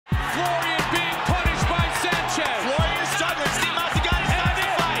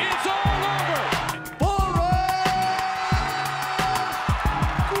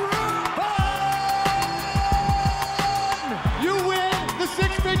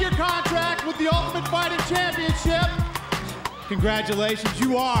six-figure contract with the Ultimate Fighting Championship. Congratulations,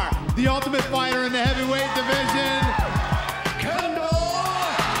 you are the Ultimate Fighter in the heavyweight division.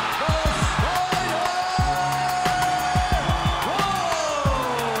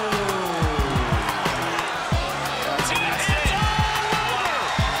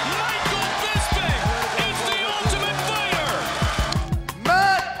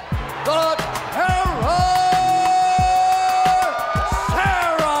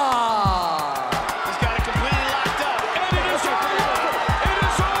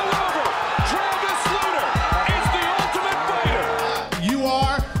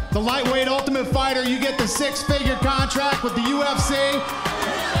 The lightweight Ultimate Fighter, you get the six-figure contract with the UFC.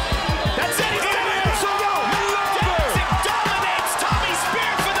 That's it, he's done it! Dancing dominates Tommy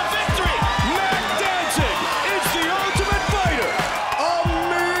Spear for the victory! Mac Dancing is the Ultimate Fighter!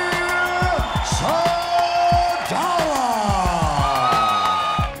 Amir Sadala!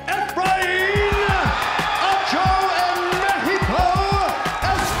 Efrain Ocho en Mexico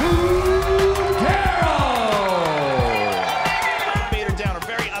Escudero! Made her down, a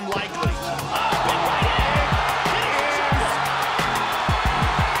very unlikely.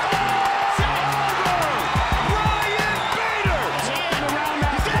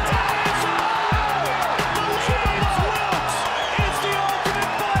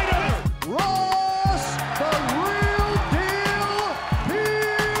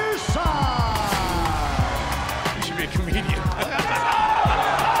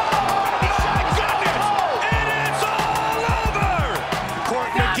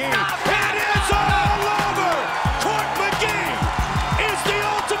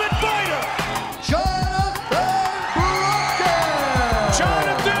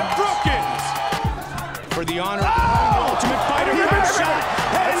 For the honor of the Ultimate Fighter, good shot,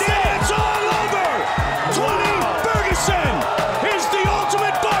 and it's all over! Tony Ferguson is the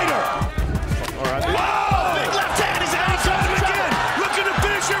Ultimate Fighter! All right. Wow! Big left hand, he's out him again! Looking to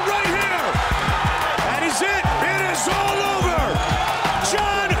finish it right here! That is it! It is all over!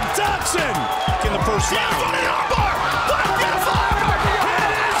 John Dodson in the first round. What an armbar! What a beautiful armbar!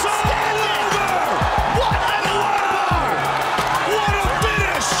 It is all over! What an armbar! What a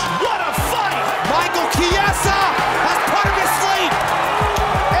finish! What a fight! Michael Chiesa has put him to sleep.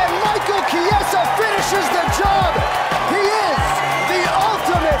 And Michael Chiesa finishes the job. He is the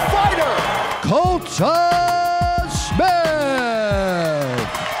Ultimate Fighter. Colton Smith.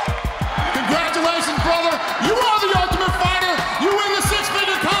 Congratulations, brother. You are the Ultimate Fighter. You win the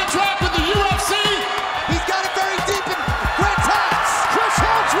six-figure contract with the UFC. He's got it very deep in red tags. Chris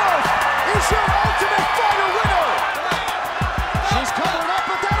Helmsworth is your Ultimate Fighter winner. She's covering up,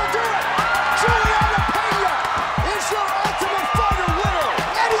 but that'll do it. Juliana Pena is your Ultimate Fighter winner.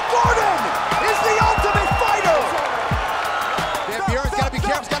 Eddie Gordon is the Ultimate Fighter. Dan Pierre's got to be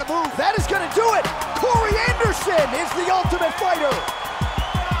careful, he's got to move. That is going to do it. Corey Anderson is the Ultimate Fighter.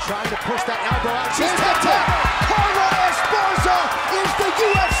 Trying to push that elbow out. She's tapped out. Carla Esparza is the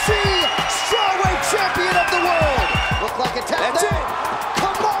UFC strawweight champion of the world. Look like a tap. That's it.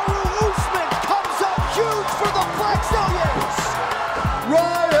 Kamaru Usman comes up huge for the Black Stallions.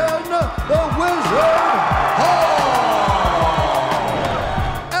 Ryan the Wizard Hall.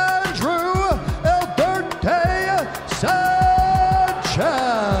 Andrew Alberte Sanchez.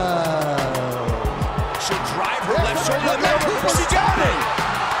 She'll drive her left shoulder. She got it!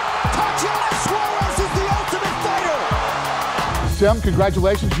 Tatiana Suarez is the Ultimate Fighter. Tim,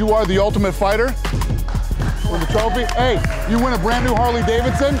 congratulations. You are the Ultimate Fighter. Win the trophy. Hey, you win a brand new Harley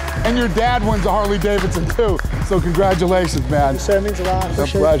Davidson, and your dad wins a Harley Davidson too. So congratulations, man. Sir, it means a lot. It's a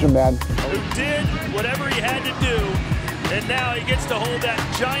pleasure, man. Who did whatever he had to do, and now he gets to hold that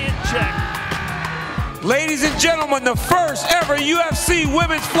giant check. Ladies and gentlemen, the first ever UFC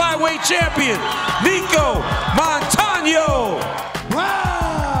Women's Flyweight Champion, Nico Montano.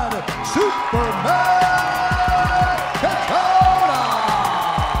 Brad Superman Katona.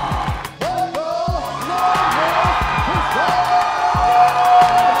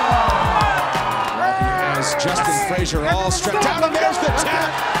 As Justin Frazier all stretched out, and there's the tap.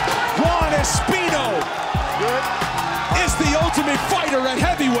 Juan Espino is the Ultimate Fighter at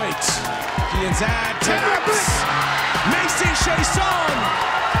heavyweight. Ian's ad taps. Macy Chiasson